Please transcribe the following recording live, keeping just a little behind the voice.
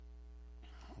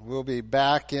We'll be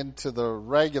back into the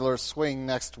regular swing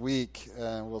next week,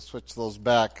 and we'll switch those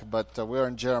back. But we're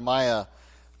in Jeremiah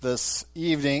this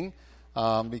evening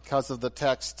because of the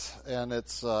text and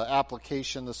its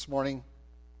application this morning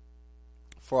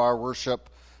for our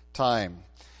worship time.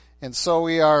 And so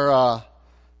we are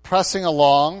pressing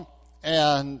along,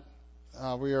 and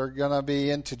we are going to be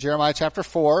into Jeremiah chapter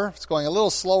 4. It's going a little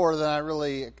slower than I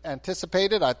really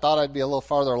anticipated. I thought I'd be a little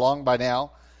farther along by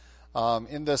now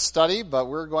in this study, but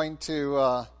we're going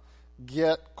to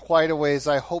get quite a ways,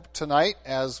 I hope, tonight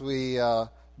as we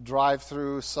drive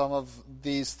through some of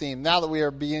these themes. Now that we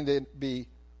are beginning to be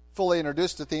fully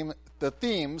introduced to the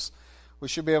themes, we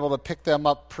should be able to pick them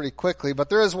up pretty quickly. But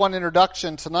there is one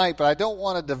introduction tonight, but I don't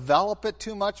want to develop it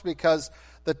too much because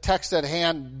the text at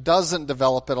hand doesn't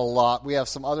develop it a lot. We have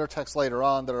some other texts later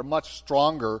on that are much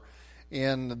stronger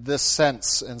in this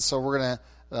sense, and so we're going to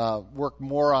work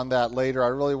more on that later. I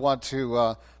really want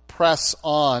to press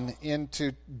on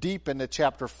deep into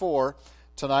chapter 4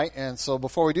 tonight, and so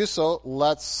before we do so,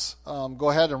 let's go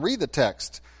ahead and read the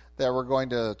text that we're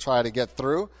going to try to get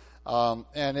through.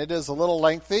 And it is a little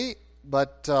lengthy,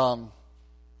 but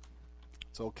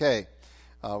it's okay.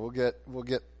 We'll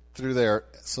get through there.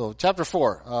 So chapter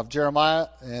 4 of Jeremiah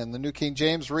in the New King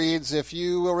James reads, "If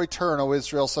you will return, O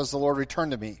Israel, says the Lord,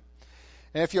 return to me.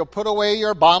 And if you'll put away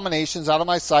your abominations out of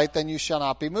my sight, then you shall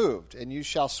not be moved. And you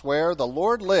shall swear, the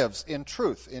Lord lives in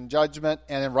truth, in judgment,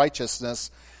 and in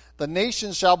righteousness. The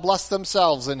nations shall bless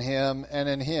themselves in him, and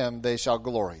in him they shall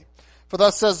glory. For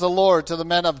thus says the Lord to the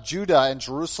men of Judah and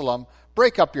Jerusalem,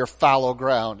 break up your fallow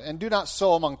ground, and do not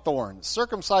sow among thorns.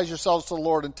 Circumcise yourselves to the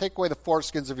Lord, and take away the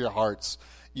foreskins of your hearts,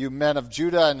 you men of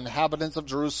Judah and inhabitants of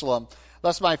Jerusalem,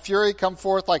 lest my fury come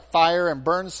forth like fire and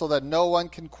burn so that no one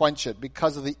can quench it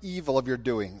because of the evil of your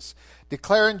doings.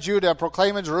 Declare in Judah,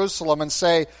 proclaim in Jerusalem, and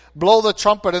say, blow the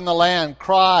trumpet in the land,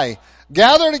 cry,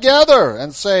 gather together,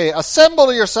 and say,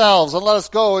 assemble yourselves, and let us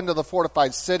go into the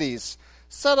fortified cities.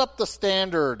 Set up the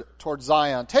standard toward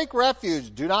Zion. Take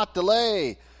refuge, do not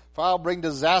delay, for I'll bring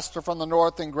disaster from the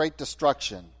north and great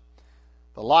destruction.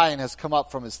 The lion has come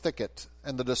up from his thicket,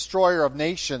 and the destroyer of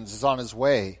nations is on his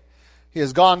way. He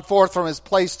has gone forth from his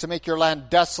place to make your land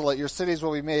desolate. Your cities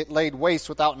will be laid waste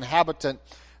without inhabitant.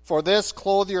 For this,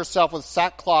 clothe yourself with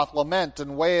sackcloth, lament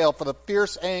and wail, for the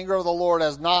fierce anger of the Lord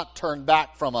has not turned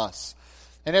back from us.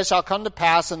 And it shall come to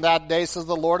pass in that day, says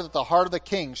the Lord, that the heart of the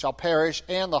king shall perish,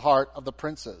 and the heart of the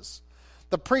princes.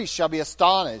 The priests shall be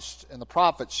astonished, and the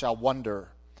prophets shall wonder.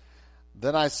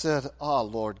 Then I said,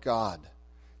 Lord God,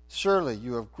 surely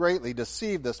you have greatly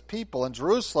deceived this people in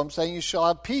Jerusalem, saying you shall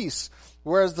have peace,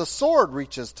 whereas the sword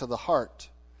reaches to the heart.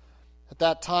 At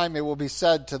that time it will be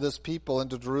said to this people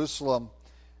and to Jerusalem,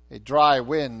 a dry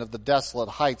wind of the desolate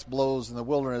heights blows in the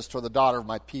wilderness toward the daughter of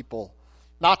my people.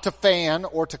 Not to fan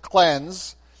or to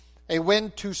cleanse, a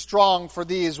wind too strong for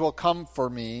these will come for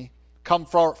me.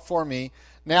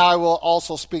 Now I will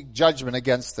also speak judgment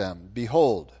against them.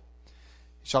 Behold,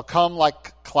 he shall come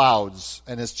like clouds,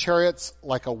 and his chariots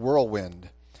like a whirlwind.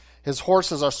 His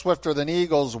horses are swifter than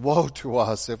eagles. Woe to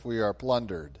us if we are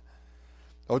plundered.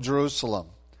 O Jerusalem,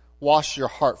 wash your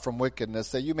heart from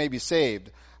wickedness, that you may be saved.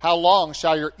 How long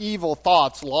shall your evil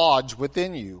thoughts lodge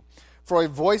within you? For a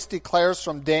voice declares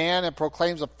from Dan and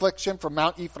proclaims affliction from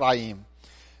Mount Ephraim.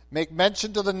 Make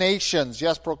mention to the nations,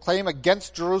 yes, proclaim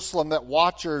against Jerusalem that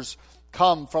watchers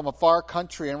come from a far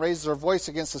country and raise their voice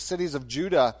against the cities of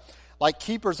Judah. Like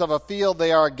keepers of a field,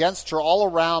 they are against her all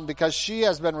around, because she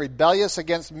has been rebellious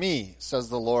against me, says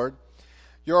the Lord.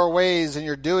 Your ways and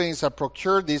your doings have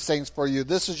procured these things for you.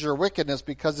 This is your wickedness,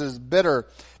 because it is bitter,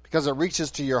 because it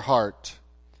reaches to your heart.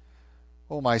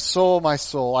 Oh, my soul,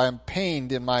 I am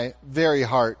pained in my very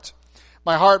heart.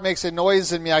 My heart makes a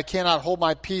noise in me. I cannot hold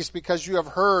my peace, because you have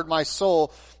heard, my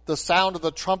soul, the sound of the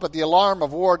trumpet, the alarm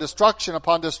of war. Destruction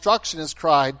upon destruction is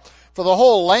cried. For the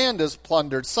whole land is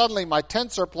plundered. Suddenly my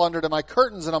tents are plundered, and my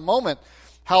curtains in a moment.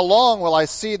 How long will I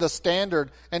see the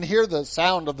standard and hear the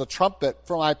sound of the trumpet?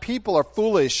 For my people are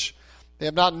foolish. They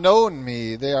have not known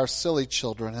me. They are silly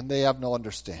children, and they have no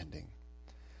understanding.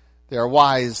 They are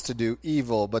wise to do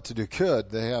evil, but to do good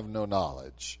they have no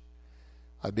knowledge.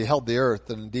 I beheld the earth,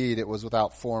 and indeed it was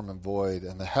without form and void,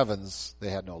 and the heavens, they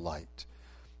had no light.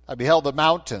 I beheld the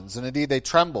mountains, and indeed they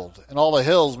trembled, and all the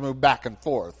hills moved back and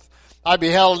forth. I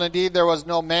beheld, and indeed there was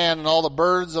no man, and all the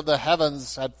birds of the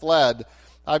heavens had fled.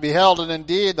 I beheld, and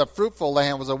indeed the fruitful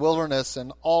land was a wilderness,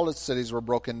 and all its cities were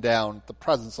broken down at the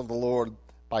presence of the Lord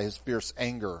by his fierce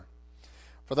anger.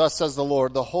 For thus says the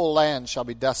Lord, the whole land shall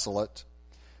be desolate.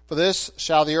 For this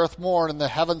shall the earth mourn, and the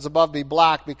heavens above be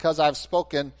black, because I have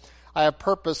spoken, I have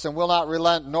purposed, and will not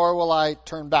relent, nor will I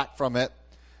turn back from it.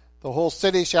 The whole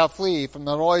city shall flee from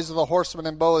the noise of the horsemen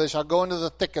and bow. They shall go into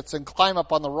the thickets and climb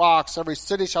up on the rocks. Every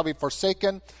city shall be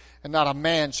forsaken, and not a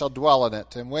man shall dwell in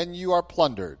it. And when you are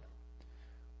plundered,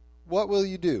 what will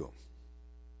you do?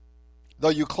 Though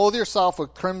you clothe yourself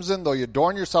with crimson, though you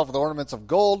adorn yourself with ornaments of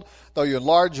gold, though you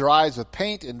enlarge your eyes with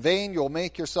paint, in vain you will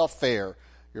make yourself fair.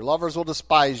 Your lovers will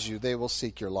despise you. They will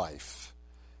seek your life.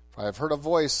 For I have heard a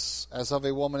voice as of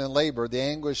a woman in labor, the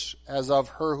anguish as of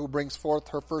her who brings forth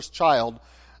her first child,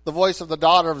 the voice of the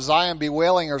daughter of Zion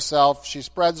bewailing herself. She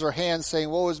spreads her hands, saying,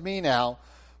 Woe is me now,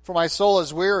 for my soul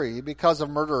is weary because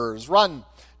of murderers. Run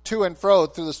to and fro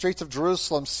through the streets of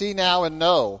Jerusalem. See now and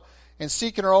know, and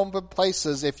seek in her open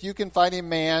places if you can find a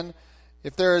man,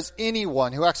 if there is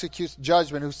anyone who executes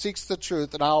judgment, who seeks the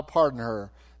truth, and I will pardon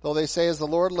her. Though they say, as the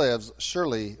Lord lives,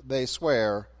 surely they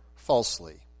swear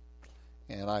falsely.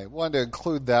 And I wanted to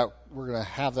include that. We're going to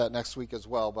have that next week as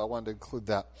well, but I wanted to include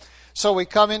that. So we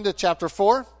come into chapter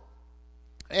 4,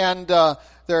 and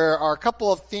there are a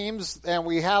couple of themes, and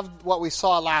we have what we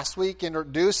saw last week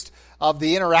introduced of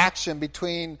the interaction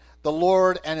between the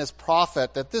Lord and his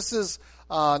prophet, that this is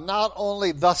not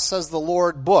only Thus Says the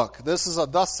Lord book. This is a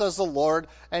Thus Says the Lord,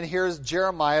 and here's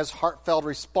Jeremiah's heartfelt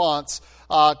response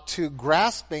to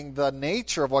grasping the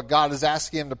nature of what God is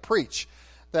asking him to preach.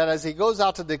 That as he goes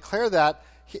out to declare that,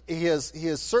 he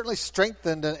is certainly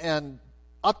strengthened and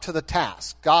up to the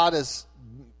task. God has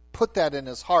put that in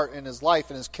his heart, in his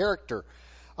life, in his character.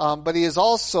 But he is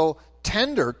also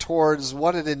tender towards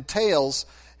what it entails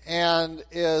and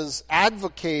is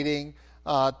advocating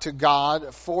to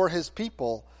God for his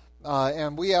people.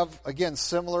 And we have, again,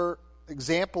 similar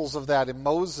examples of that in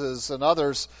Moses and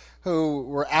others who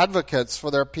were advocates for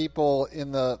their people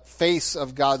in the face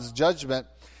of God's judgment.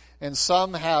 And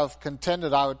some have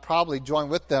contended, I would probably join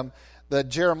with them, that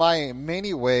Jeremiah in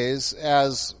many ways,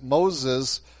 as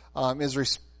Moses,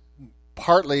 is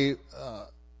partly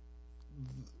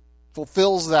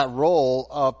fulfills that role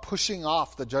of pushing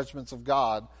off the judgments of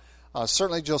God.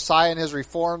 Certainly Josiah and his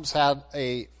reforms had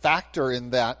a factor in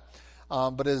that,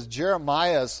 but as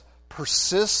Jeremiah's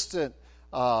persistent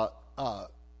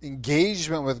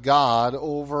engagement with God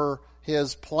over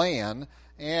his plan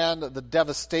and the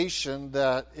devastation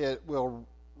that it will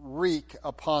wreak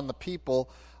upon the people,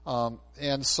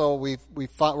 and so we're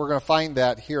going to find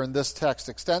that here in this text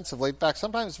extensively. In fact,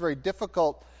 sometimes it's very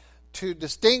difficult to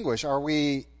distinguish.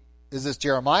 Is this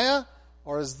Jeremiah?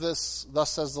 Or is this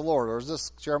Thus Says the Lord? Or is this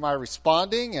Jeremiah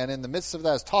responding and in the midst of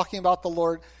that is talking about the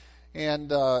Lord? And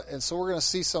so we're going to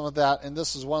see some of that. And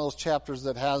this is one of those chapters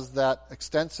that has that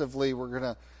extensively. We're going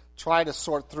to try to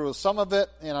sort through some of it.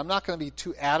 And I'm not going to be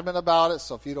too adamant about it.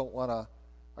 So if you don't want to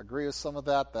agree with some of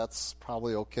that, that's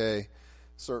probably okay.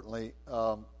 Certainly.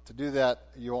 To do that,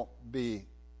 you won't be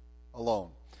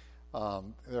alone.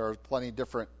 There are plenty of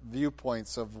different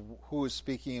viewpoints of who is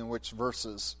speaking in which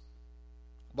verses.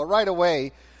 But right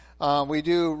away, we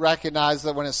do recognize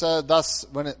that when it says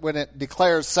when it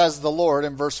declares "says the Lord"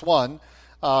 in verse 1,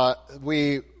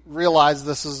 we realize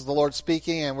this is the Lord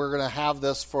speaking, and we're going to have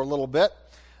this for a little bit,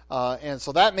 and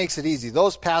so that makes it easy.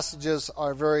 Those passages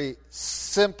are very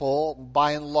simple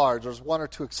by and large. There's one or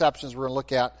two exceptions we're going to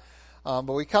look at,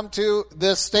 but we come to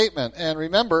this statement, and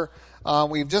remember,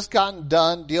 we've just gotten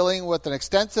done dealing with an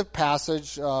extensive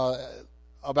passage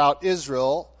about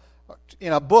Israel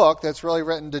in a book that's really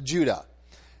written to Judah.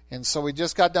 And so we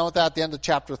just got done with that at the end of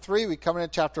chapter 3. We come into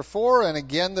chapter 4, and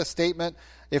again the statement,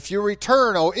 if you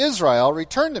return, O Israel,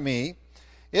 return to me.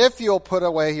 If you'll put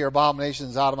away your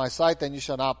abominations out of my sight, then you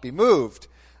shall not be moved.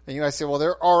 And you might say, well,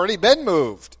 they're already been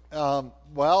moved.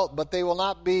 But they will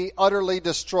not be utterly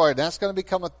destroyed. And that's going to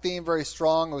become a theme very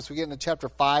strong as we get into chapter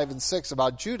 5 and 6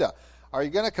 about Judah. Are you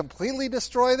going to completely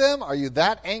destroy them? Are you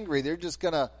that angry they're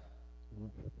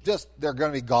they're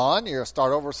going to be gone? You're going to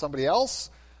start over with somebody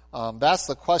else? That's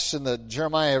the question that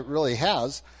Jeremiah really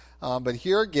has. But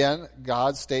here again,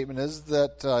 God's statement is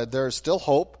that there's still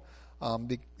hope,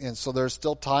 and so there's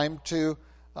still time to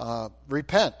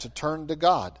repent, to turn to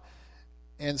God.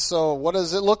 And so what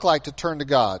does it look like to turn to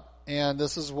God? And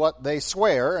this is what they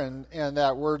swear, and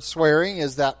that word swearing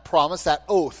is that promise, that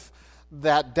oath,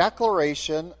 that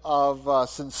declaration of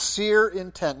sincere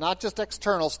intent, not just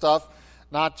external stuff,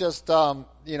 not just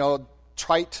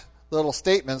trite little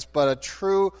statements, but a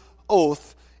true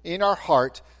oath in our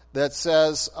heart that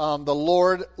says the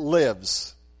Lord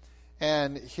lives.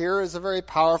 And here is a very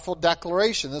powerful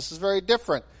declaration. This is very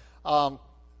different.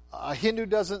 A Hindu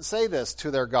doesn't say this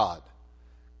to their God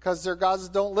because their gods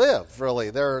don't live, really.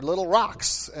 They're little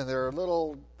rocks, and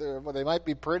they might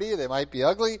be pretty, they might be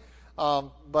ugly,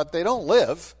 but they don't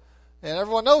live, and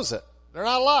everyone knows it. They're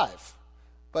not alive.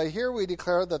 But here we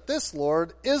declare that this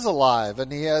Lord is alive,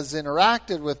 and he has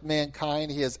interacted with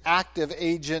mankind. He is active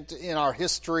agent in our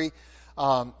history.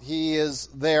 He is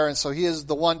there, and so he is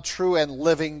the one true and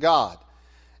living God.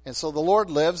 And so the Lord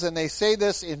lives, and they say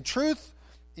this in truth,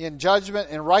 in judgment,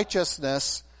 in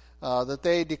righteousness, that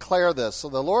they declare this. So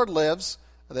the Lord lives.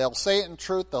 They'll say it in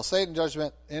truth. They'll say it in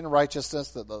judgment, in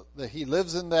righteousness, that he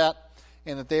lives in that,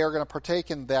 and that they are going to partake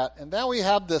in that. And now we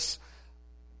have this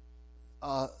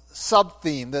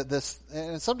sub-theme,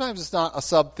 and sometimes it's not a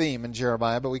sub-theme in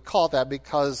Jeremiah, but we call it that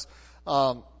because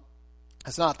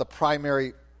it's not the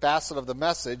primary facet of the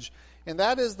message, and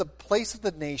that is the place of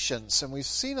the nations. And we've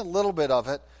seen a little bit of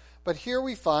it, but here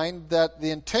we find that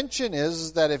the intention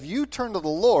is that if you turn to the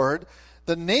Lord,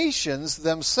 the nations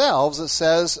themselves, it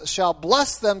says, shall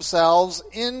bless themselves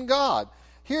in God.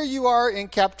 Here you are in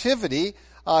captivity.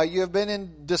 You have been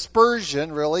in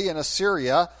dispersion, really, in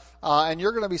Assyria, and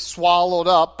you're going to be swallowed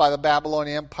up by the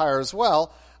Babylonian Empire as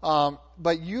well.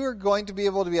 But you're going to be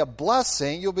able to be a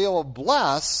blessing. You'll be able to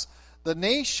bless the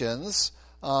nations,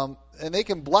 and they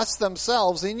can bless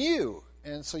themselves in you.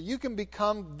 And so you can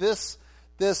become this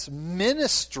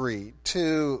ministry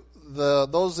to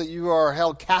those that you are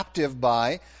held captive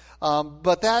by.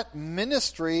 But that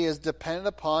ministry is dependent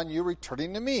upon you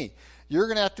returning to me. You're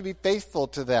going to have to be faithful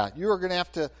to that. You are going to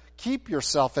have to keep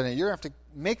yourself in it. You're going to have to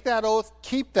make that oath,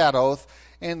 keep that oath,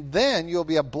 and then you'll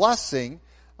be a blessing.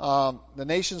 The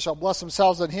nations shall bless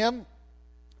themselves in him,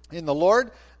 in the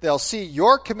Lord. They'll see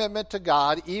your commitment to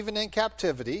God, even in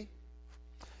captivity.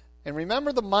 And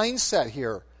remember the mindset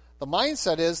here. The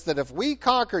mindset is that if we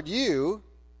conquered you,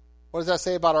 what does that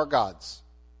say about our gods?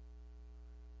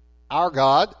 Our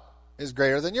God is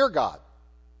greater than your God.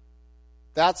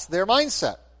 That's their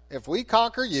mindset. If we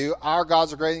conquer you, our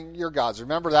gods are greater than your gods.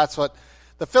 Remember, that's what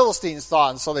the Philistines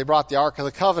thought, and so they brought the Ark of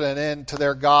the Covenant in to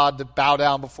their God to bow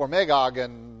down before Magog,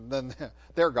 and then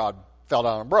their God fell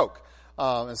down and broke.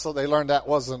 And so they learned that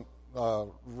wasn't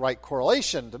right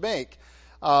correlation to make.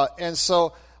 And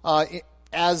so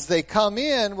as they come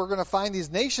in, we're going to find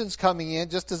these nations coming in,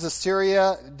 just as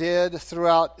Assyria did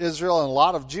throughout Israel and a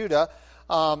lot of Judah.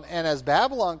 And as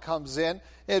Babylon comes in,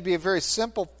 it'd be a very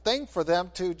simple thing for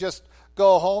them to just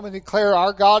go home and declare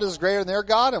our God is greater than their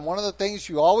God. And one of the things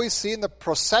you always see in the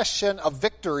procession of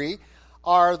victory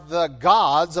are the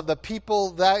gods of the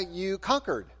people that you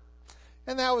conquered.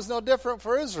 And that was no different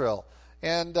for Israel.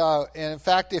 And in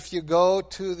fact, if you go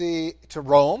to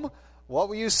Rome, what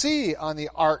will you see on the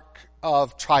Ark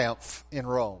of Triumph in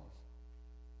Rome?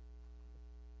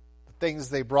 The things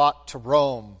they brought to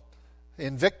Rome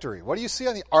in victory. What do you see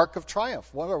on the Ark of Triumph?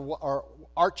 Or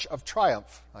Arch of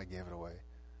Triumph. I gave it away.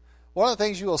 One of the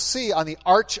things you will see on the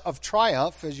Arch of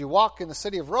Triumph as you walk in the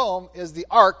city of Rome is the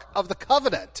Ark of the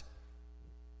Covenant.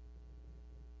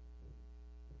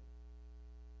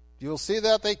 You will see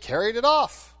that they carried it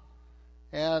off.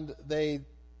 And they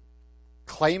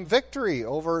claim victory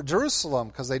over Jerusalem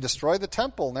because they destroyed the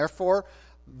temple, and therefore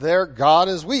their God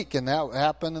is weak, and that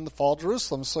happened in the fall of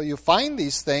Jerusalem. So you find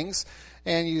these things,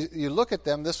 and you look at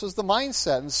them. This was the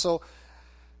mindset. And so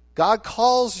God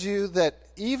calls you that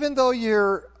even though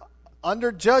you're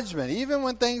under judgment, even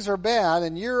when things are bad,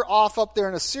 and you're off up there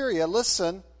in Assyria,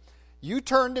 listen, you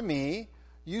turn to me,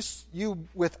 you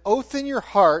with oath in your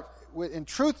heart, in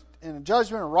truth, in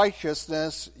judgment and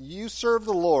righteousness, you serve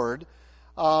the Lord,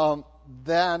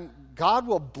 then God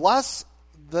will bless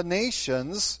the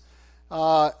nations,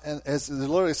 and as it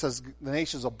literally says, the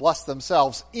nations will bless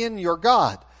themselves in your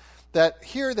God. That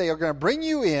here they are going to bring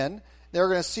you in, they're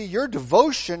going to see your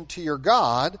devotion to your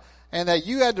God, and that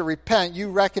you had to repent.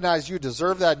 You recognize you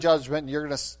deserve that judgment, and you're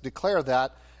going to declare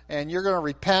that, and you're going to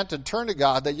repent and turn to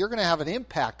God, that you're going to have an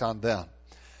impact on them.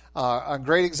 A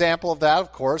great example of that,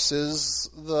 of course, is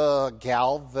the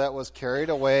gal that was carried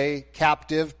away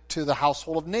captive to the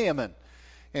household of Naaman.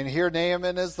 And here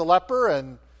Naaman is the leper,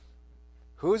 and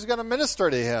who's going to minister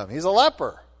to him? He's a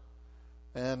leper.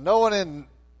 And no one in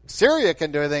Syria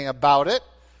can do anything about it.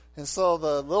 And so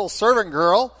the little servant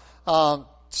girl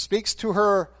speaks to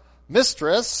her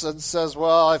mistress and says,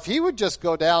 well, if he would just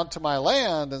go down to my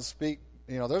land and speak,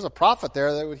 there's a prophet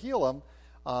there that would heal him.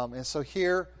 And so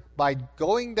here, by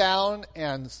going down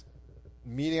and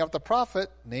meeting up the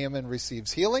prophet, Naaman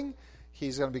receives healing.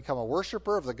 He's going to become a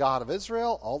worshiper of the God of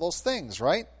Israel, all those things,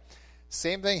 right?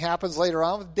 Same thing happens later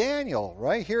on with Daniel,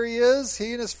 right? Here he is,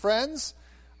 he and his friends,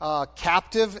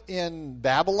 captive in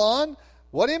Babylon.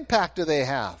 What impact do they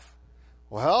have?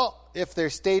 Well, if they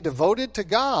stay devoted to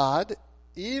God,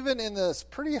 even in this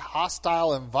pretty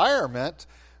hostile environment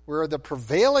where the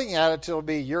prevailing attitude will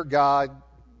be, your God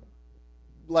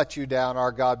let you down,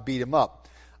 our God beat him up.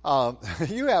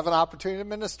 you have an opportunity to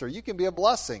minister. You can be a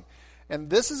blessing. And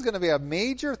this is going to be a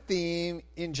major theme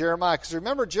in Jeremiah. Because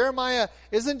remember, Jeremiah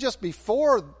isn't just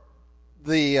before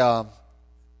the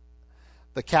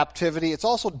captivity. It's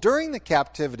also during the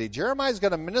captivity. Jeremiah is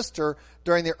going to minister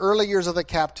during the early years of the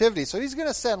captivity. So he's going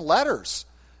to send letters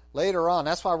later on.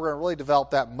 That's why we're going to really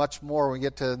develop that much more when we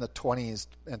get to the 20s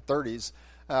and 30s,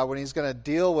 when he's going to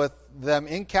deal with them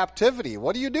in captivity.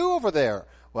 What do you do over there?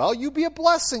 Well, you be a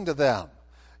blessing to them.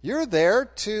 You're there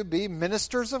to be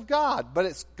ministers of God, but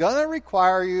it's going to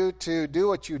require you to do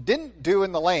what you didn't do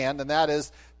in the land, and that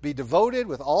is be devoted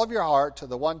with all of your heart to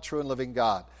the one true and living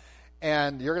God.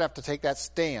 And you're going to have to take that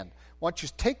stand. Once you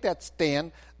take that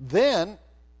stand, then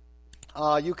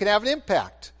you can have an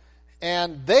impact.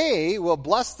 And they will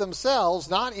bless themselves,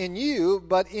 not in you,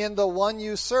 but in the one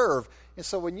you serve. And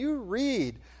so when you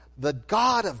read the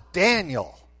God of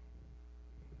Daniel,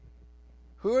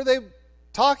 who are they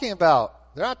talking about?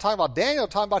 They're not talking about Daniel,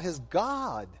 they're talking about his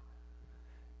God.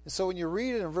 And so when you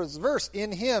read it in verse,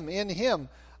 in him,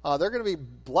 they're going to be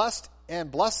blessed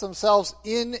and bless themselves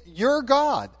in your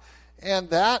God.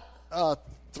 And that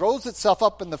throws itself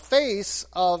up in the face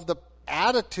of the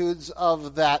attitudes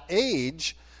of that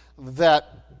age,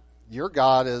 that your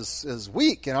God is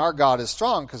weak and our God is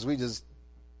strong because we just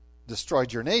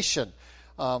destroyed your nation.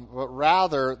 But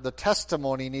rather, the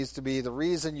testimony needs to be the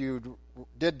reason you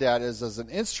did that is as an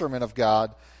instrument of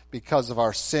God because of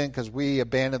our sin, because we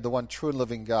abandoned the one true and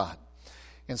living God.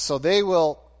 And so they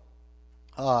will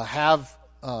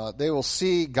they will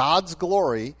see God's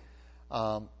glory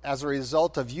as a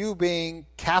result of you being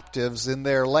captives in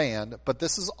their land. But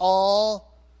this is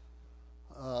all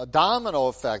a domino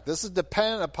effect. This is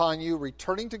dependent upon you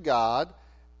returning to God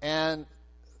and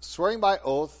swearing by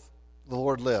oath the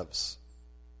Lord lives,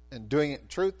 and doing it in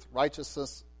truth,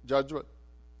 righteousness, judgment,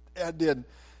 and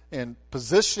in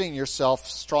positioning yourself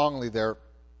strongly there,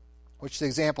 which the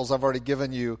examples I've already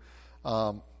given you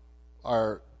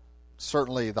are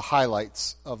certainly the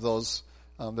highlights of those.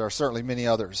 There are certainly many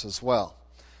others as well.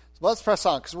 So let's press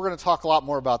on, because we're going to talk a lot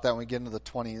more about that when we get into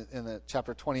the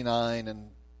chapter 29 and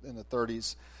in the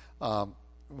 30s,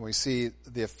 when we see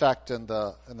the effect and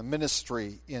the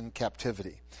ministry in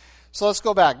captivity. So let's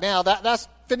go back. Now, that's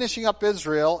finishing up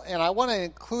Israel, and I want to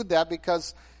include that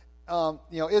because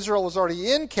Israel was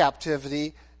already in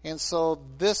captivity, and so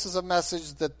this is a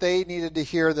message that they needed to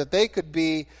hear, that they could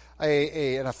be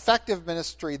an effective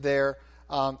ministry there,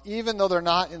 even though they're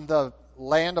not in the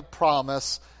land of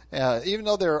promise, even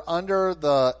though they're under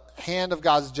the hand of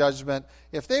God's judgment.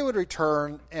 If they would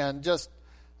return and just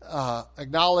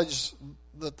acknowledge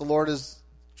that the Lord is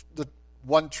the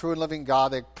one true and living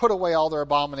God, they put away all their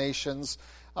abominations,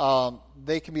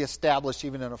 they can be established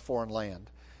even in a foreign land.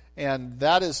 And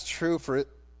that is true for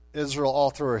Israel all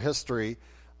through her history.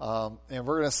 And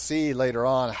we're going to see later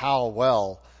on how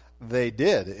well they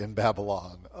did in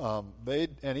Babylon.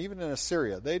 And even in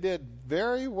Assyria, they did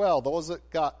very well. Those that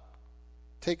got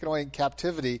taken away in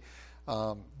captivity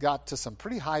got to some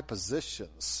pretty high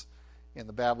positions in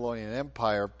the Babylonian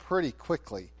Empire pretty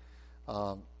quickly.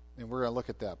 And we're going to look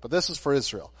at that. But this is for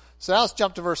Israel. So now let's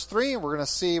jump to verse 3, and we're going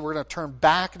to turn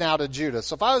back now to Judah.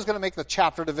 So if I was going to make the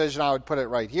chapter division, I would put it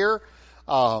right here.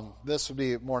 This would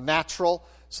be more natural.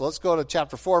 So let's go to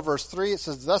chapter 4, verse 3. It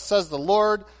says, "Thus says the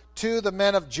Lord to the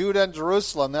men of Judah and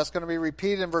Jerusalem." That's going to be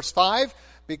repeated in verse 5,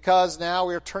 because now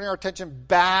we are turning our attention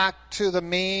back to the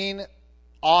main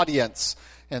audience,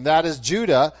 and that is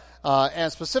Judah,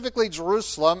 and specifically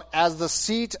Jerusalem as the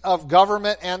seat of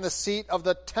government and the seat of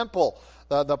the temple.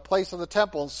 The place of the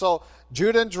temple. And so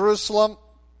Judah and Jerusalem,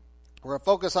 we're going to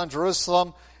focus on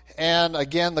Jerusalem. And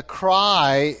again, the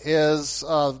cry is,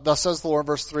 thus says the Lord,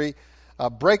 verse 3,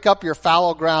 "Break up your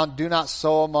fallow ground, do not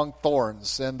sow among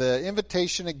thorns." And the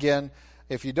invitation again,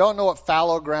 if you don't know what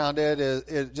fallow ground is,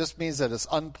 it just means that it's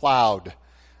unplowed.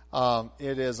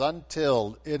 It is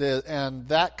untilled. And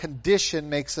that condition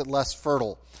makes it less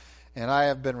fertile. And I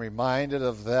have been reminded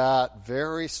of that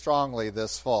very strongly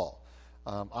this fall.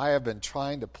 I have been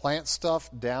trying to plant stuff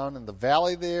down in the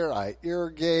valley there. I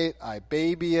irrigate, I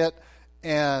baby it,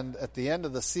 and at the end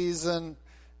of the season,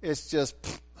 it's just,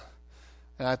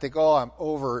 and I think, I'm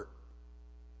over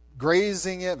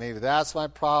grazing it. Maybe that's my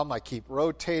problem. I keep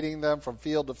rotating them from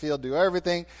field to field, do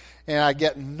everything, and I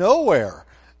get nowhere.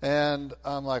 And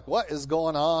I'm like, what is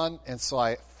going on? And so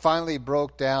I finally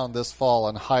broke down this fall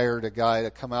and hired a guy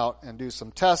to come out and do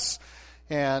some tests.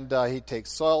 And he takes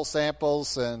soil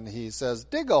samples, and he says,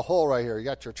 dig a hole right here. You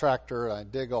got your tractor, and I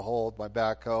dig a hole with my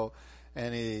backhoe.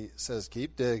 And he says,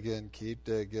 keep digging, keep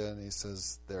digging. He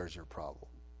says, there's your problem.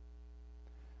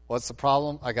 What's the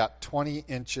problem? I got 20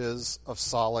 inches of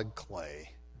solid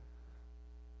clay.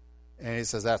 And he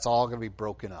says that's all going to be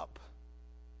broken up.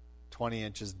 20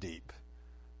 inches deep.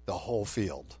 The whole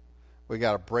field. We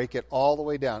got to break it all the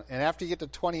way down. And after you get to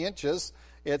 20 inches,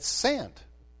 it's sand.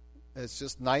 It's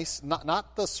just nice,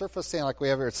 not the surface sand like we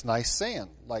have here. It's nice sand,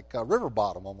 like a river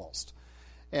bottom almost.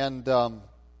 And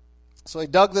so he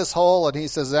dug this hole, and he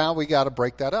says, now we got to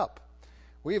break that up.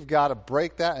 We've got to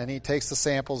break that. And he takes the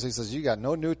samples. He says, you got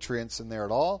no nutrients in there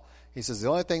at all. He says, the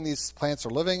only thing these plants are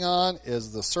living on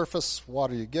is the surface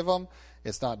water you give them.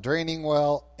 It's not draining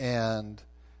well, and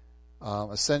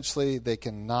essentially they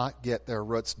cannot get their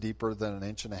roots deeper than 1.5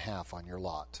 inches on your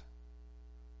lot.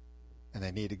 And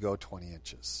they need to go 20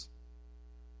 inches.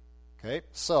 Okay,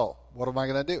 so what am I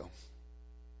going to do?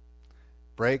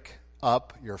 Break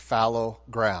up your fallow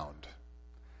ground.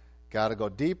 Got to go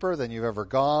deeper than you've ever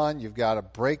gone. You've got to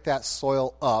break that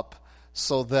soil up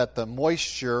so that the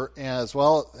moisture and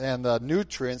the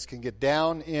nutrients can get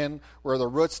down in where the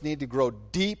roots need to grow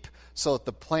deep so that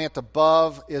the plant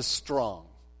above is strong.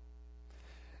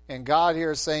 And God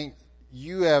here is saying,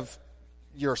 you have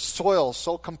your soil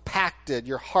so compacted,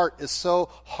 your heart is so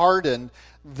hardened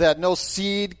that no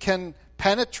seed can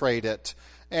penetrate it.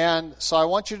 And so I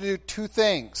want you to do two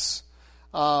things.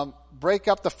 Break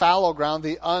up the fallow ground,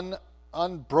 the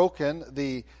unbroken,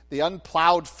 the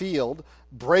unplowed field.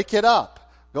 Break it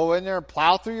up. Go in there and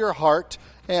plow through your heart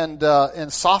and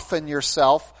soften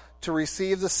yourself to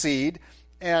receive the seed.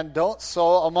 And don't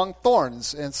sow among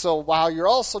thorns. And so while you're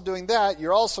also doing that,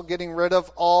 you're also getting rid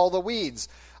of all the weeds.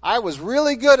 I was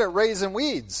really good at raising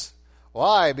weeds.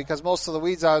 Why? Because most of the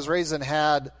weeds I was raising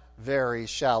had very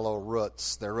shallow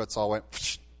roots. Their roots all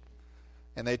went,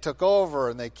 and they took over,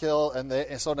 and they killed.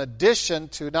 And so in addition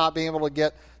to not being able to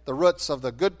get the roots of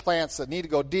the good plants that need to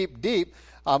go deep,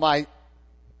 my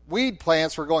weed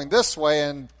plants were going this way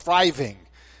and thriving.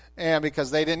 And because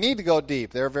they didn't need to go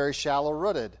deep, they're very shallow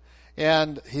rooted.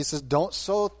 And he says, don't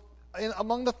sow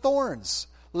among the thorns.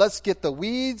 Let's get the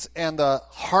weeds and the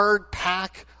hard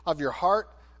pack of your heart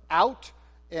out,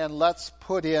 and let's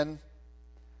put in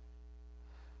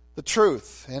the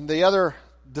truth. And the other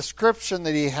description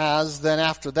that he has then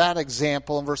after that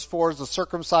example in verse 4 is to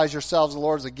circumcise yourselves, the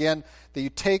Lord's again, that you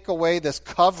take away this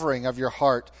covering of your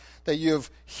heart, that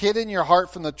you've hidden your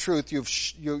heart from the truth. You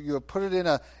have put it in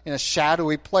a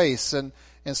shadowy place. And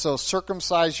so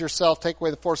circumcise yourself, take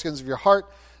away the foreskins of your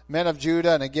heart, men of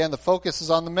Judah. And again, the focus is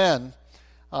on the men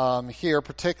here,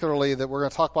 particularly that we're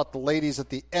going to talk about the ladies at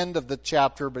the end of the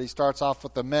chapter, but he starts off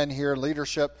with the men here,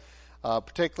 leadership,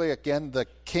 particularly, again, the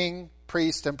king,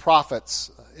 priest, and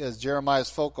prophets is Jeremiah's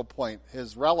focal point,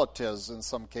 his relatives in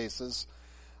some cases.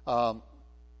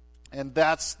 And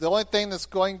that's the only thing that's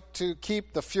going to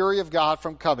keep the fury of God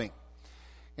from coming.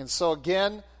 And so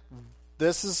again,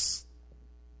 this is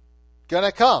going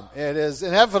to come. It is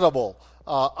inevitable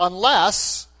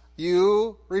unless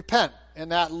you repent.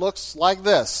 And that looks like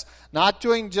this. Not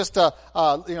doing just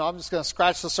I'm just going to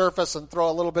scratch the surface and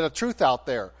throw a little bit of truth out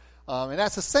there. And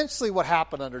that's essentially what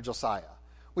happened under Josiah.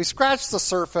 We scratched the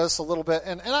surface a little bit,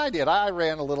 and I did. I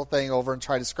ran a little thing over and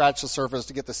tried to scratch the surface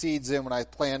to get the seeds in when I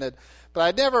planted. But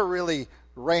I never really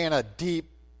ran a deep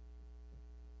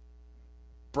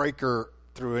breaker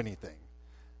through anything.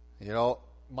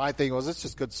 My thing was, it's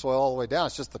just good soil all the way down.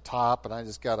 It's just the top, and I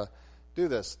just got to do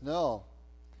this. No.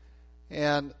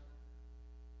 And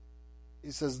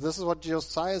he says, this is what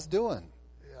Josiah's doing.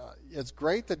 It's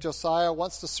great that Josiah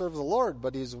wants to serve the Lord,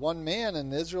 but he's one man,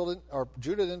 and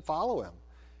Judah didn't follow him.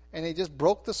 And he just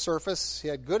broke the surface. He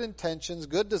had good intentions,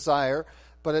 good desire,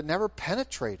 but it never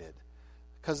penetrated.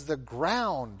 Because the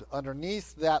ground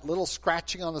underneath that little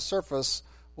scratching on the surface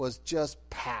was just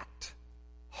packed,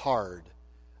 hard,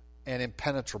 and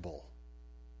impenetrable.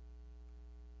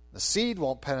 The seed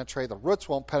won't penetrate, the roots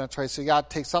won't penetrate, so you got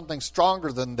to take something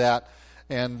stronger than that.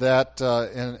 And that,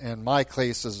 in my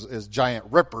case, is giant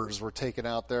rippers were taken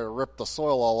out there to rip the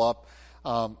soil all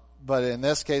up. But in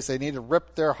this case, they need to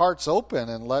rip their hearts open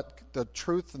and let the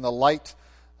truth and the light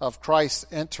of Christ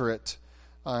enter it.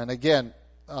 And again,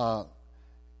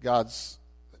 God's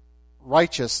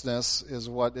righteousness is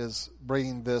what is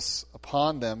bringing this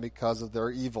upon them because of their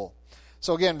evil.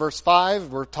 So again, verse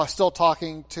 5, we're still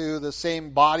talking to the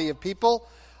same body of people.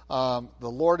 The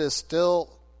Lord is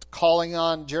still calling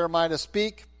on Jeremiah to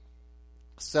speak.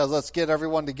 Says, let's get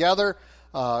everyone together.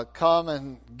 Come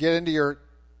and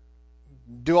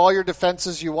do all your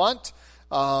defenses you want.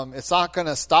 It's not going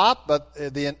to stop, but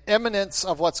the imminence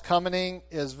of what's coming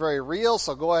is very real.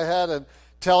 So go ahead and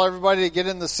tell everybody to get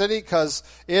in the city because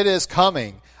it is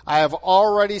coming. I have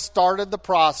already started the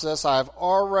process. I have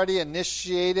already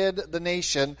initiated the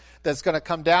nation that's going to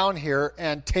come down here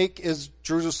and take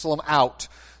Jerusalem out.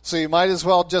 So you might as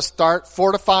well just start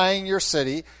fortifying your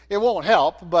city. It won't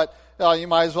help, but you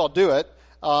might as well do it.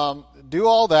 Do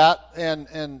all that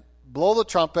and blow the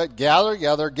trumpet, gather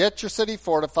together, get your city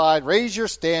fortified, raise your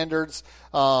standards,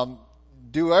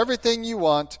 do everything you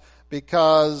want,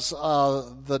 because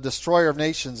the destroyer of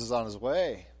nations is on his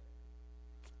way.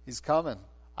 He's coming.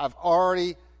 I've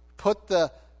already put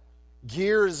the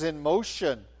gears in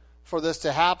motion for this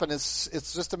to happen.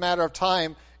 It's just a matter of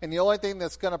time, and the only thing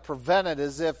that's going to prevent it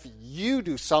is if you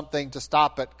do something to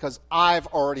stop it, because I've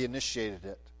already initiated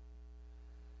it.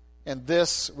 And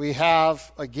this we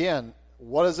have, again,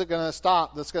 what is it going to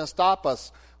stop? That's going to stop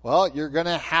us. Well, you're going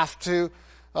to have to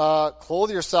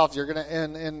clothe yourself. You're going to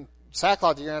in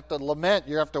sackcloth. You're going to have to lament.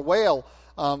 You're going to have to wail.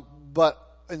 But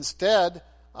instead,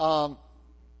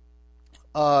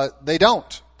 they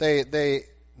don't. They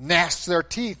gnash their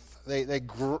teeth.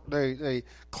 They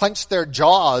clench their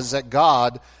jaws at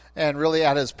God and really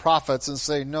at His prophets and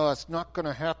say, "No, it's not going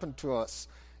to happen to us."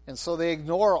 And so they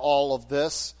ignore all of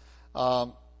this.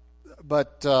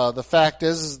 But the fact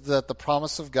is that the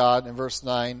promise of God in verse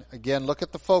 9, again, look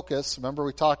at the focus. Remember,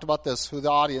 we talked about this, who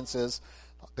the audience is.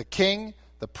 The king,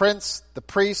 the prince, the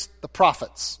priest, the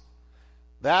prophets.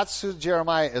 That's who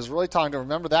Jeremiah is really talking to.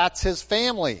 Remember, that's his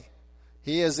family.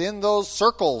 He is in those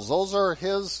circles. Those are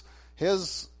his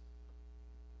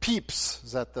peeps.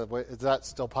 Is that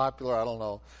still popular? I don't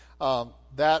know.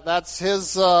 That's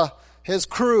his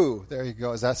crew. There you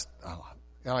go. Am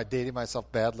I dating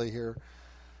myself badly here?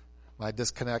 My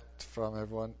disconnect from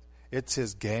everyone. It's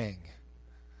his gang.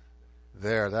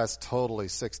 That's totally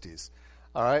 60s.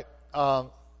 All right.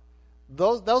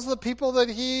 Those are the people that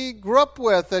he grew up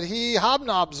with, that he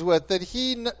hobnobs with, that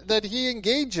he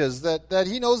engages, that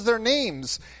he knows their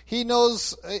names. He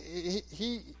knows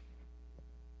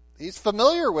he's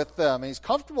familiar with them. He's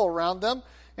comfortable around them,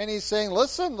 and he's saying,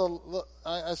 "Listen,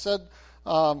 I said,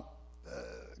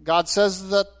 God says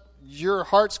that your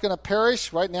heart's going to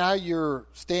perish. Right now you're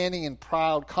standing in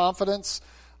proud confidence,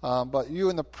 but you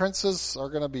and the princes are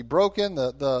going to be broken.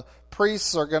 The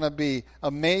priests are going to be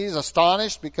amazed,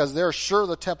 astonished, because they're sure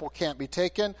the temple can't be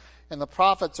taken. And the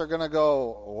prophets are going to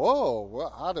go, whoa,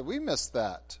 how did we miss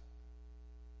that?"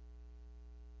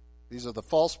 These are the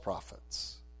false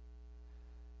prophets.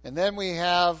 And then we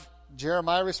have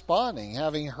Jeremiah responding,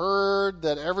 having heard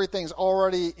that everything's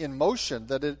already in motion,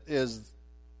 that it is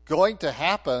going to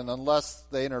happen unless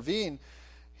they intervene.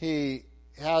 He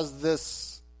has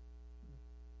this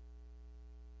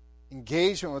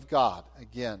engagement with God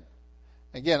again,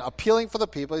 appealing for the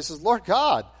people. He says, "Lord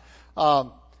God,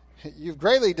 you've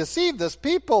greatly deceived this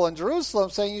people in Jerusalem,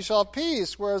 saying you shall have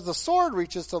peace, whereas the sword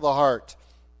reaches to the heart."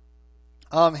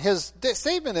 His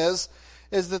statement is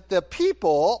that the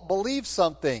people believe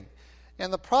something.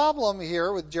 And the problem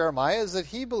here with Jeremiah is that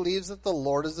he believes that the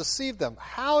Lord has deceived them.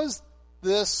 How is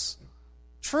this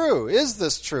true? Is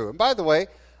this true? And by the way,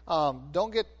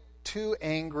 don't get too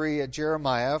angry at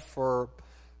Jeremiah for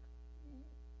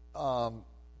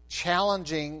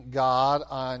challenging God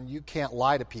on you can't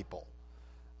lie to people,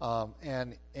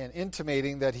 and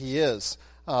intimating that he is.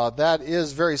 That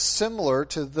is very similar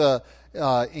to the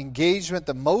engagement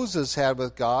that Moses had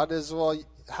with God. Is, well,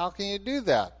 how can you do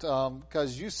that?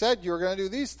 Because you said you were going to do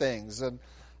these things,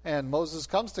 and Moses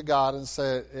comes to God and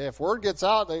says, if word gets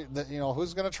out,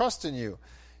 who's going to trust in you?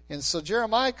 And so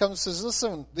Jeremiah comes and says,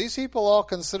 "Listen, these people all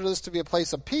consider this to be a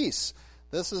place of peace.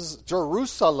 This is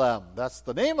Jerusalem. That's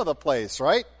the name of the place,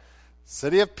 right?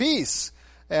 City of peace.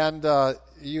 And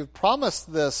you've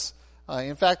promised this.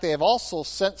 In fact, they have also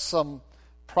sent some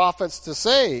prophets to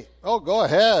say, oh, go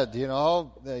ahead,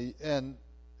 and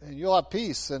you'll have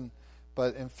peace.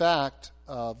 But in fact,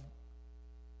 a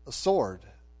sword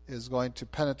is going to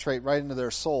penetrate right into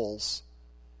their souls.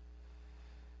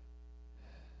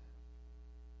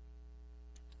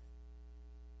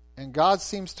 And God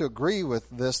seems to agree with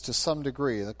this to some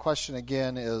degree. The question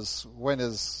again is, when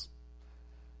is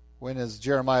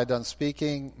Jeremiah done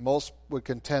speaking? Most would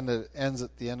contend that it ends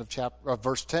at the end of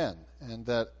verse 10, and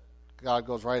that God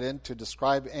goes right in to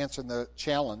answering the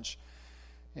challenge.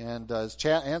 And his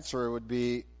answer would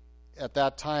be, at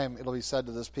that time, it'll be said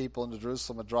to this people in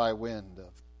Jerusalem, a dry wind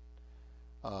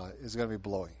is going to be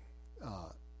blowing,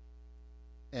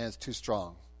 and it's too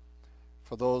strong.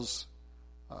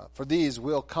 For these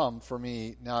will come for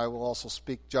me. Now I will also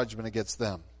speak judgment against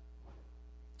them.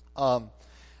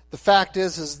 The fact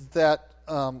is that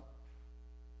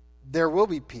there will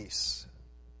be peace.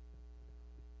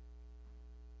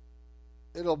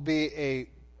 It'll be a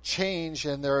change,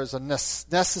 and there is a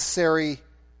necessary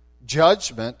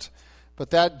judgment,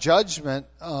 but that judgment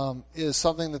is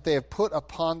something that they have put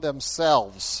upon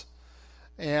themselves.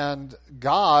 And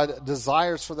God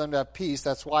desires for them to have peace.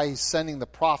 That's why He's sending the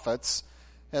prophets.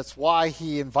 That's why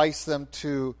He invites them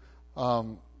to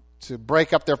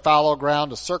break up their fallow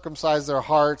ground, to circumcise their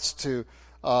hearts, to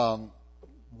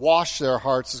wash their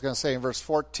hearts. It's going to say in verse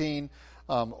 14,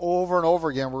 over and over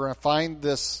again, we're going to find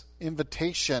this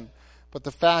invitation. But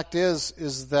the fact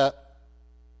is that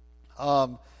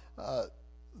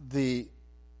the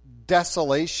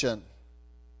desolation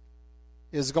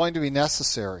is going to be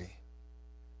necessary.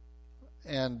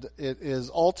 And it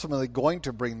is ultimately going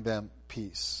to bring them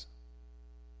peace.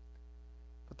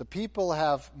 But the people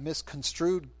have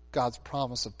misconstrued God's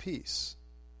promise of peace.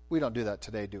 We don't do that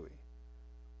today, do we?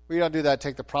 We don't do that,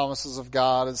 take the promises of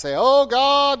God and say, oh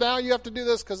God, now you have to do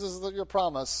this because this is your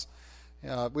promise.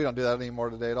 We don't do that anymore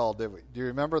today at all, did we? Do you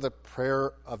remember the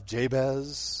prayer of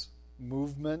Jabez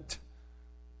movement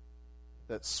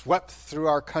that swept through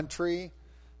our country?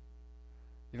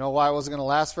 You know why it wasn't going to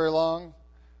last very long?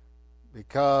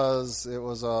 Because it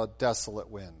was a desolate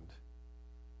wind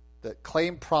that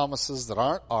claimed promises that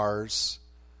aren't ours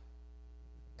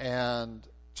and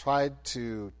tried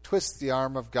to twist the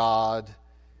arm of God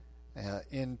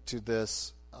into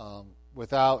this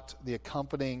without the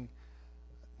accompanying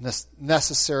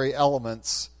necessary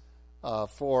elements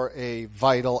for a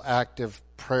vital, active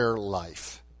prayer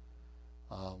life,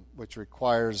 which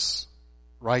requires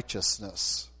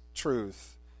righteousness,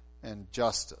 truth, and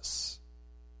justice.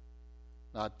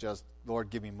 Not just, Lord,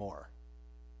 give me more.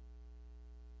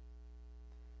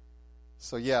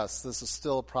 So yes, this is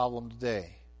still a problem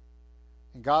today.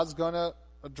 And God's going to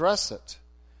address it.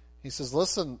 He says,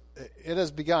 listen, it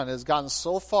has begun. It has gotten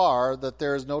so far that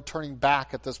there is no turning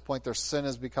back at this point. Their sin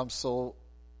has become so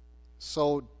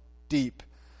deep.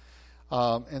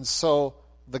 And so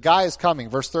the guy is coming.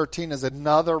 Verse 13 is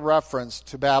another reference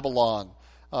to Babylon,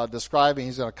 describing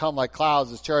he's going to come like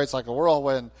clouds, his chariots like a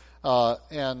whirlwind.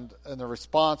 And the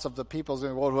response of the people is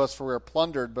going to be, woe to us, for we are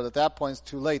plundered. But at that point, it's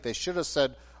too late. They should have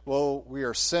said, well, we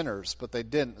are sinners, but they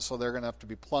didn't. So they're going to have to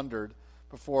be plundered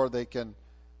before they can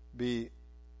be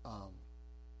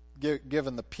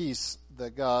given the peace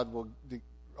that God will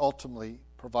ultimately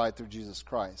provide through Jesus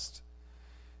Christ.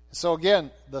 So again,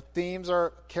 the themes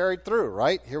are carried through,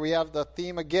 right? Here we have the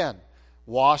theme again.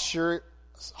 Wash your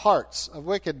hearts of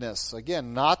wickedness.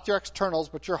 Again, not your externals,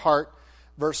 but your heart.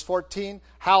 Verse 14,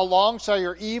 how long shall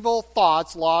your evil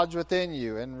thoughts lodge within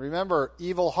you? And remember,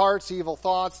 evil hearts, evil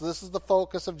thoughts, this is the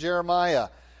focus of Jeremiah.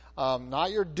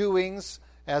 Not your doings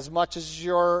as much as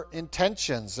your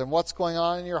intentions and what's going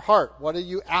on in your heart. What are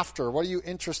you after? What are you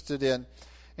interested in?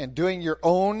 And doing your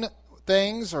own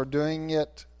things or doing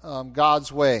it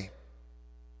God's way?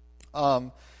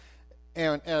 And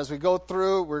as we go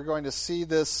through, we're going to see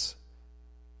this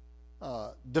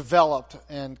developed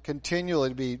and continually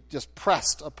to be just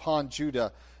pressed upon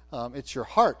Judah. It's your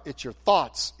heart, it's your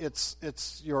thoughts,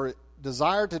 it's your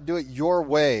desire to do it your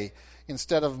way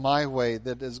instead of my way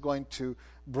that is going to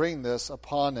bring this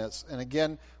upon us. And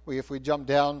again, if we jump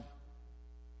down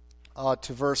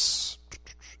to verse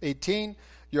 18,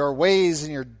 your ways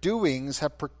and your doings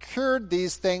have procured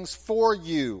these things for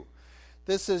you.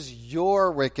 This is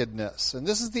your wickedness. And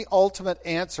this is the ultimate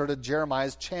answer to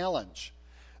Jeremiah's challenge.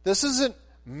 This isn't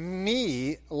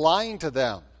me lying to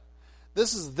them.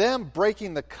 This is them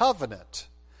breaking the covenant.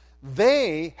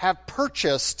 They have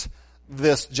purchased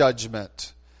this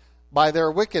judgment by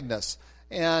their wickedness.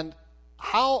 And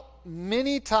how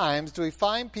many times do we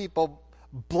find people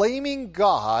blaming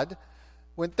God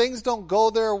when things don't go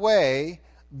their way,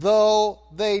 though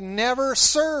they never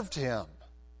served Him?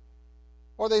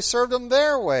 Or they served Him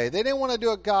their way. They didn't want to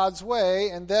do it God's way,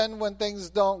 and then when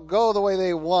things don't go the way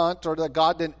they want, or that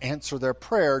God didn't answer their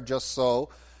prayer just so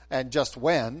and just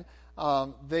when,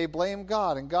 they blame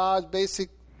God. And God's basic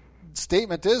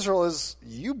statement to Israel is,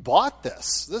 you bought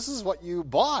this. This is what you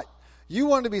bought. You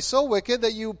wanted to be so wicked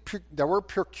that were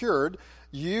procured.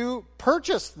 You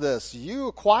purchased this. You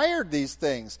acquired these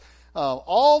things.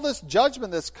 All this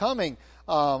judgment that's coming,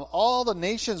 all the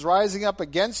nations rising up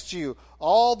against you,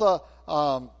 all the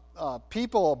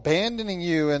people abandoning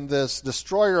you, and this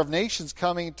destroyer of nations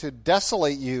coming to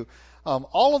desolate you,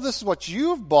 all of this is what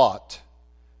you've bought.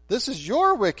 This is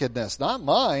your wickedness, not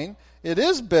mine. It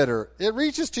is bitter. It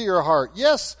reaches to your heart.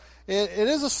 Yes, it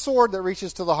is a sword that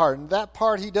reaches to the heart. And that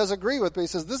part he does agree with, but he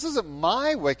says, this isn't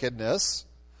my wickedness.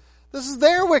 This is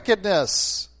their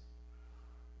wickedness.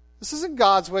 This isn't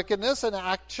God's wickedness in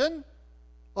action.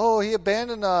 Oh, he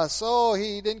abandoned us. Oh,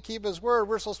 he didn't keep his word.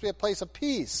 We're supposed to be a place of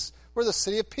peace. We're the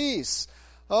city of peace.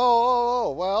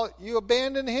 Well, you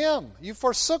abandoned him. You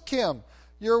forsook him.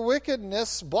 Your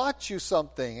wickedness bought you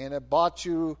something, and it bought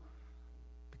you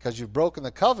because you've broken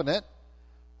the covenant.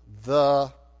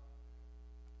 the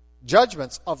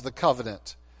judgments of the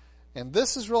covenant. And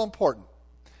this is real important.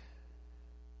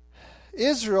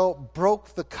 Israel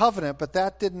broke the covenant, but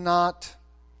that did not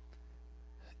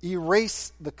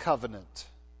erase the covenant.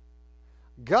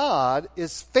 God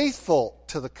is faithful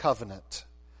to the covenant,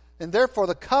 and therefore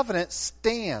the covenant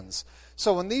stands.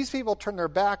 So when these people turn their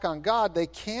back on God, they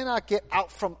cannot get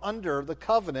out from under the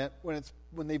covenant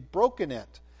when they've broken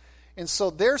it. And so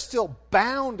they're still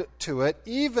bound to it,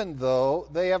 even though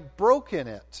they have broken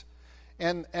it.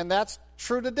 And that's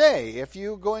true today. If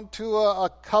you go into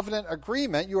a covenant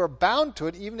agreement, you are bound to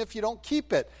it even if you don't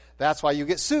keep it. That's why you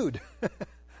get sued.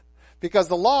 Because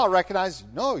the law recognizes,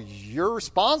 no, you're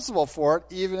responsible for it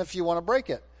even if you want to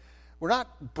break it. We're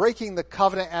not breaking the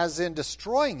covenant as in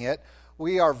destroying it.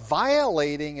 We are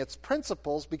violating its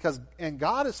principles and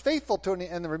God is faithful to it.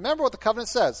 And remember what the covenant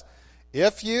says.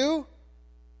 If you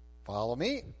follow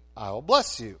me, I will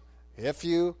bless you. If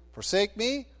you forsake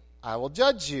me, I will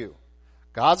judge you.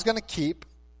 God's going to keep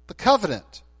the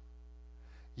covenant.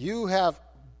 You have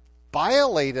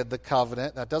violated the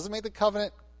covenant. That doesn't make the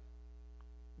covenant,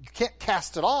 you can't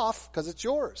cast it off because it's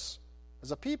yours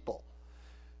as a people.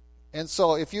 And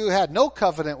so if you had no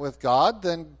covenant with God,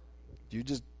 then you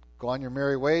just go on your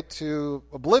merry way to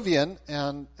oblivion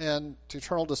and to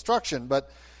eternal destruction. But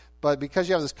because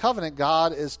you have this covenant,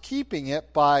 God is keeping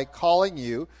it by calling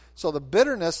you. So the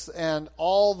bitterness and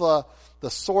all the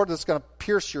sword that's going to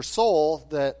pierce your soul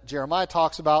that Jeremiah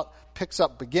talks about picks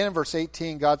up, begin in verse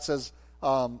 18. God says,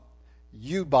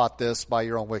 you bought this by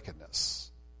your own wickedness.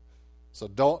 So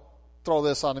don't throw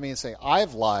this onto me and say,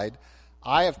 I've lied.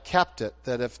 I have kept it,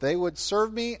 that if they would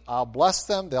serve me, I'll bless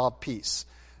them, they'll have peace.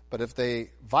 But if they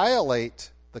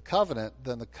violate the covenant,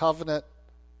 then the covenant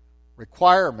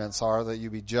requirements are that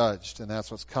you be judged, and that's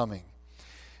what's coming.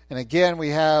 And again, we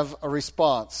have a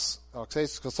response. Okay,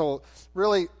 so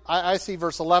really, I see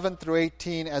verse 11 through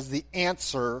 18 as the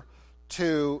answer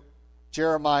to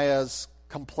Jeremiah's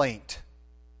complaint.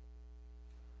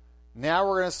 Now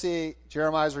we're going to see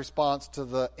Jeremiah's response to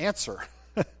the answer.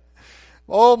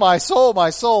 Oh, my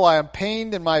soul, I am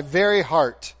pained in my very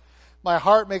heart. My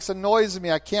heart makes a noise in me.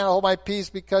 I can't hold my peace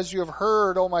because you have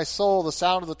heard, O my soul, the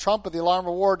sound of the trumpet, the alarm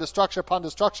of war, destruction upon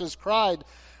destruction is cried.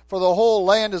 For the whole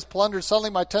land is plundered. Suddenly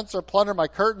my tents are plundered, my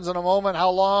curtains in a moment.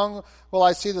 How long will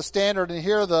I see the standard and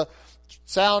hear the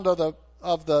sound of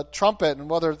the trumpet? And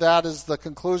whether that is the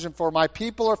conclusion, for my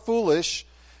people are foolish.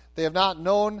 They have not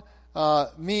known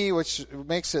me, which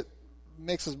makes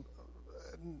us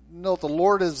note the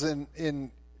Lord is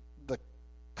in the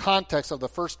context of the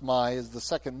first my is the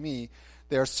second me.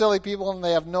 They are silly people and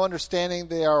they have no understanding.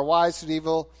 They are wise to do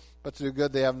evil, but to do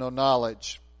good they have no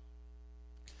knowledge.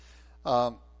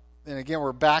 And again,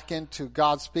 we're back into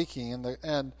God speaking,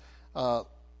 and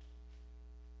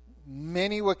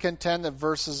many would contend that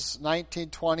verses 19,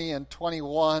 20, and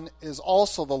 21 is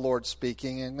also the Lord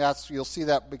speaking, and you'll see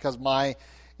that because my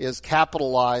is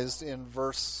capitalized in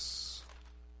verse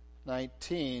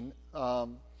 19.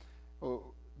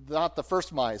 Not the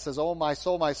first my. It says, "Oh, my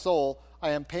soul,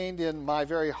 I am pained in my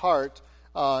very heart,"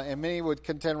 and many would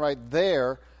contend right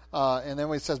there. And then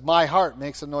when it says, my heart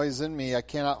makes a noise in me, I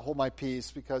cannot hold my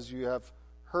peace because you have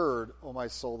heard, O my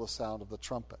soul, the sound of the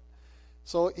trumpet.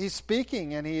 So he's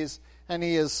speaking and he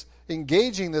is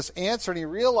engaging this answer, and he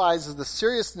realizes the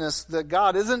seriousness that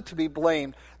God isn't to be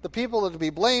blamed. The people that are to be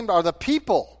blamed are the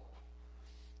people.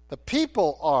 The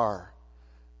people are.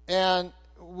 And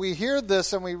we hear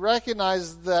this and we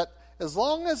recognize that as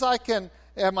long as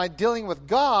am I dealing with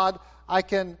God, I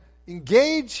can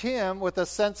engage him with a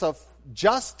sense of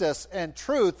justice and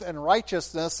truth and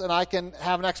righteousness, and I can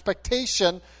have an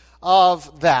expectation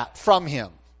of that from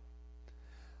him.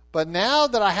 But now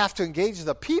that I have to engage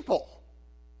the people,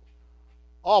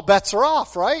 all bets are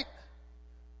off, right?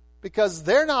 Because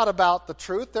they're not about the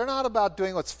truth. They're not about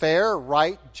doing what's fair,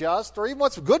 right, just, or even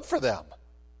what's good for them.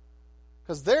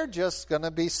 Because they're just going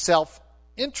to be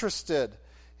self-interested.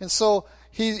 And so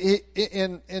he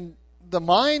in the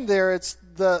mind there,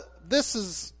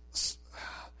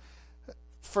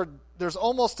 there's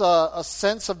almost a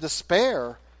sense of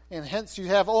despair, and hence you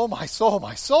have, oh, my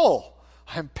soul,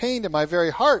 I'm pained in my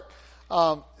very heart.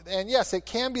 And yes, it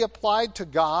can be applied to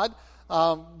God,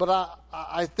 but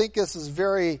I think this is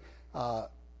very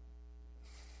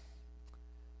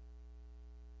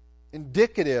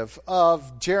indicative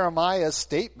of Jeremiah's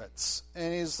statements.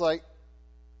 And he's like,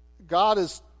 God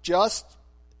is just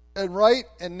and right,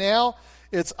 and now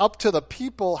it's up to the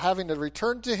people having to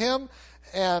return to him.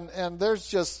 And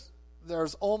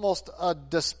there's almost a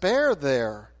despair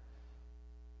there.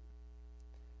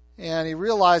 And he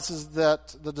realizes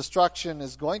that the destruction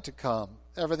is going to come.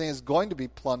 everything is going to be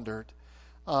plundered.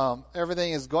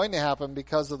 Everything is going to happen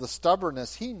because of the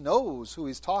stubbornness. He knows who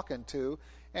he's talking to.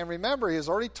 And remember, he was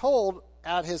already told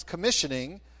at his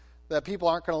commissioning that people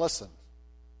aren't going to listen.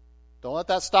 Don't let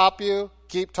that stop you.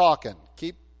 Keep talking.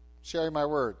 Keep sharing my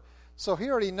word. So he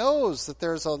already knows that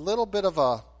there's a little bit of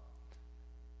a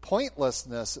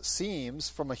pointlessness, it seems,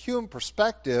 from a human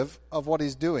perspective of what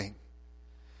he's doing.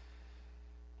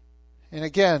 And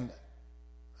again,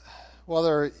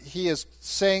 whether he is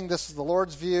saying this is the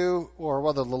Lord's view or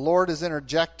whether the Lord is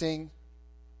interjecting,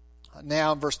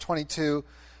 now in verse 22,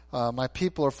 my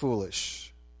people are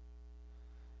foolish.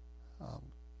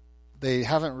 They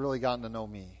haven't really gotten to know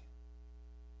me.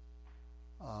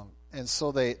 And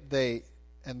so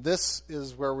and this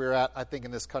is where we're at, I think,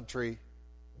 in this country.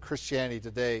 Christianity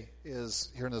today is,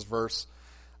 here in this verse,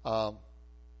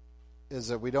 is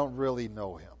that we don't really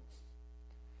know him.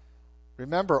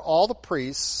 Remember, all the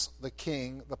priests, the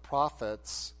king, the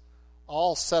prophets,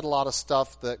 all said a lot of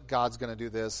stuff that God's going to do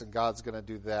this and God's going to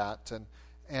do that,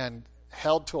 and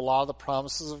held to a lot of the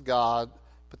promises of God,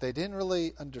 but they didn't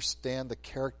really understand the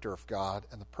character of God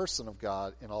and the person of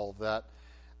God in all of that.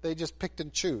 They just picked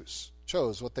and chose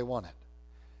what they wanted.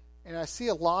 And I see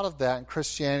a lot of that in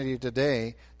Christianity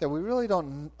today, that we really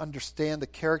don't understand the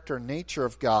character and nature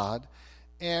of God,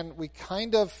 and we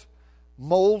kind of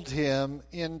mold him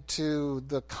into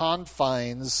the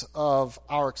confines of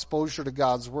our exposure to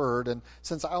God's Word. And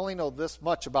since I only know this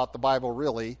much about the Bible,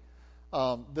 really,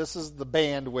 this is the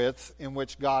bandwidth in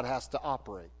which God has to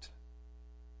operate.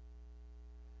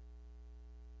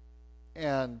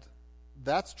 And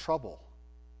that's trouble.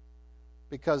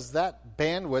 Because that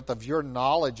bandwidth of your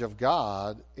knowledge of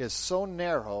God is so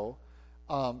narrow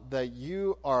that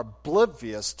you are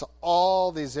oblivious to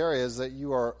all these areas that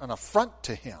you are an affront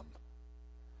to him.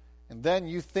 And then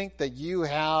you think that you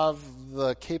have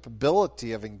the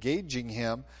capability of engaging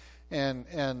him,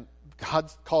 and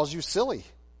God calls you silly.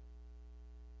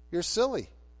 You're silly.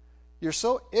 You're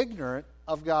so ignorant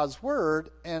of God's Word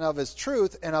and of his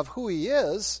truth and of who he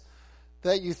is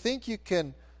that you think you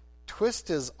can twist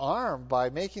his arm by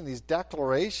making these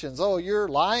declarations. Oh, you're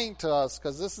lying to us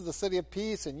because this is the city of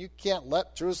peace and you can't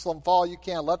let Jerusalem fall. You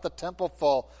can't let the temple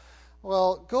fall.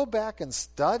 Well, go back and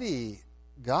study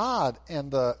God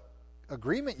and the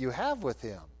agreement you have with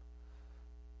him.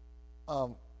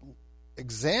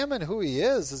 Examine who he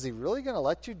is. Is he really going to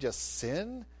let you just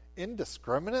sin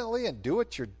indiscriminately and do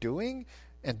what you're doing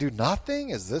and do nothing?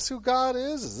 Is this who God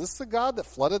is? Is this the God that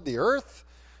flooded the earth?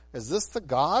 Is this the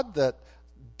God that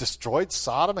destroyed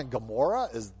Sodom and Gomorrah?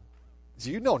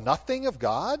 Do you know nothing of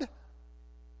God?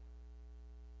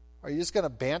 Are you just going to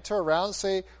banter around and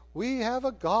say, we have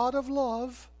a God of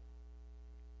love?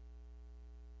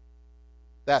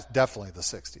 That's definitely the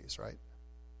 60s, right?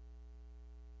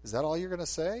 Is that all you're going to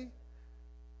say?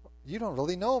 You don't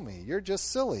really know me. You're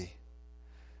just silly.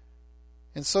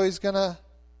 And so they don't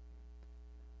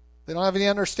have any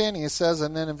understanding, it says,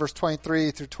 and then in verse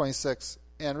 23 through 26,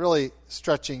 and really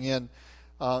stretching in,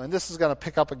 and this is going to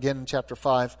pick up again in chapter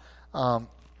 5. God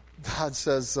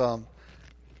says, I'm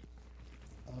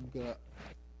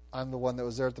the one that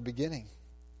was there at the beginning.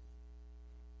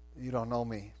 You don't know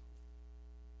me.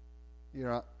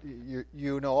 You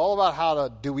know all about how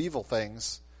to do evil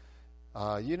things.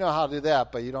 You know how to do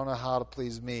that, but you don't know how to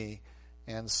please me.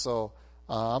 And so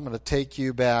I'm going to take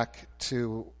you back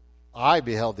to, I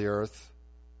beheld the earth.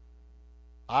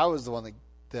 I was the one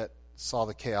that saw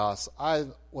the chaos. I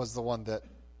was the one that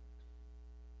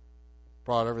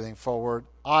brought everything forward.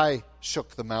 I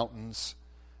shook the mountains.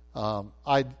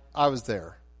 I was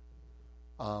there.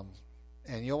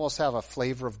 And you almost have a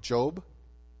flavor of Job,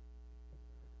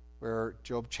 where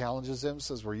Job challenges him,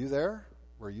 says, were you there?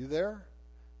 Were you there?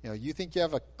 You think you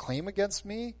have a claim against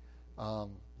me?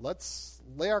 Let's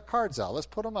lay our cards out. Let's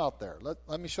put them out there.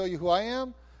 Let me show you who I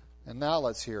am, and now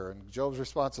let's hear. And Job's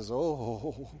response is,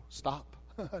 oh, stop.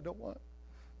 I don't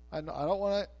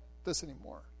want this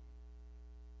anymore.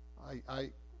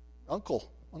 Uncle,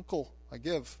 I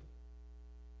give.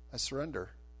 I surrender.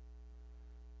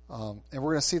 And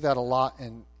we're going to see that a lot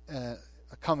not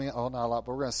a lot,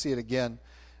 but we're going to see it again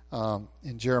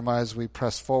in Jeremiah as we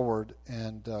press forward,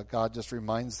 and God just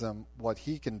reminds them what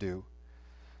he can do.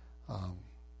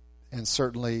 And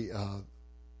certainly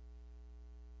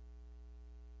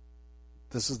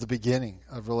this is the beginning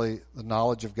of really the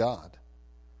knowledge of God.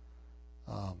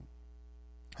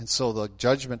 And so the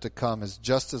judgment to come is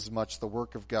just as much the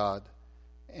work of God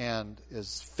and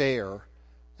is fair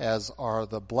as are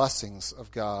the blessings of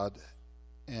God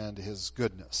and his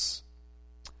goodness.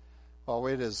 Well,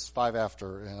 it is 5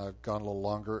 after, and I've gone a little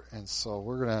longer, and so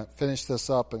we're going to finish this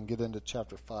up and get into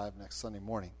chapter 5 next Sunday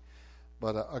morning.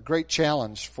 but a great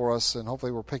challenge for us, and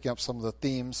hopefully we're picking up some of the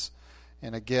themes.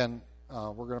 And again,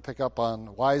 we're going to pick up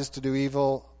on wise to do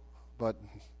evil, but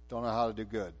don't know how to do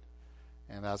good.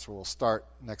 And that's where we'll start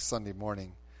next Sunday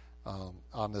morning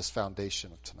on this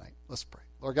foundation of tonight. Let's pray.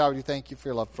 Lord God, we thank you for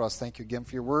your love for us. Thank you again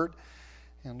for your word.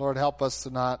 And Lord, help us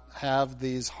to not have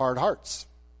these hard hearts.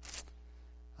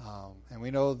 And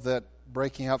we know that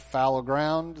breaking up fallow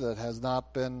ground that has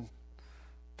not been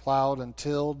plowed and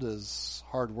tilled is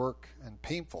hard work and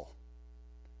painful.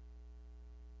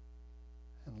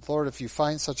 And Lord, if you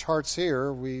find such hearts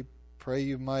here, we pray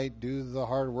you might do the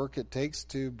hard work it takes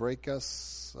to break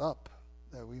us up,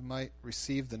 that we might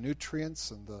receive the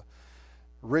nutrients and the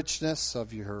richness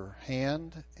of your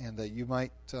hand, and that you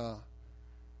might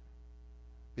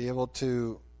be able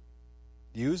to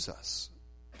use us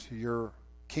to your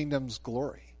kingdom's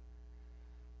glory.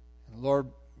 And Lord,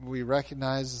 we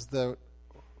recognize that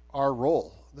our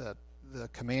role, that the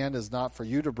command is not for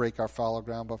you to break our fallow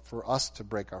ground, but for us to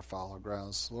break our fallow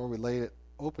grounds. So Lord, we lay it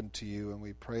open to you, and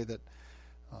we pray that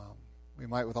we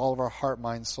might, with all of our heart,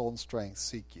 mind, soul, and strength,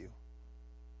 seek you,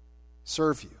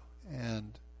 serve you,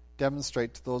 and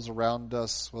demonstrate to those around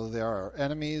us, whether they are our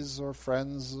enemies or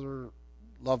friends or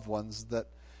loved ones, that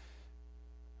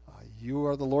you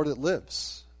are the Lord that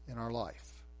lives in our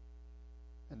life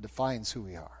and defines who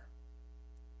we are.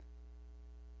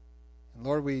 And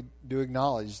Lord, we do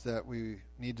acknowledge that we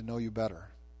need to know you better.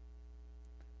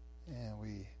 And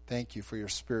we thank you for your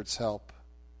Spirit's help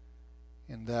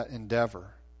in that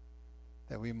endeavor,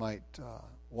 that we might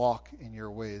walk in your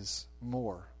ways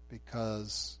more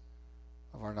because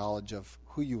of our knowledge of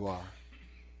who you are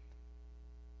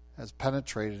has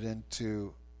penetrated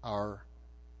into our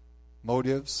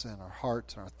motives and our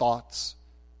heart and our thoughts,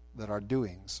 that our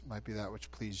doings might be that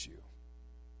which please you.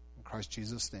 In Christ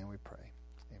Jesus' name we pray.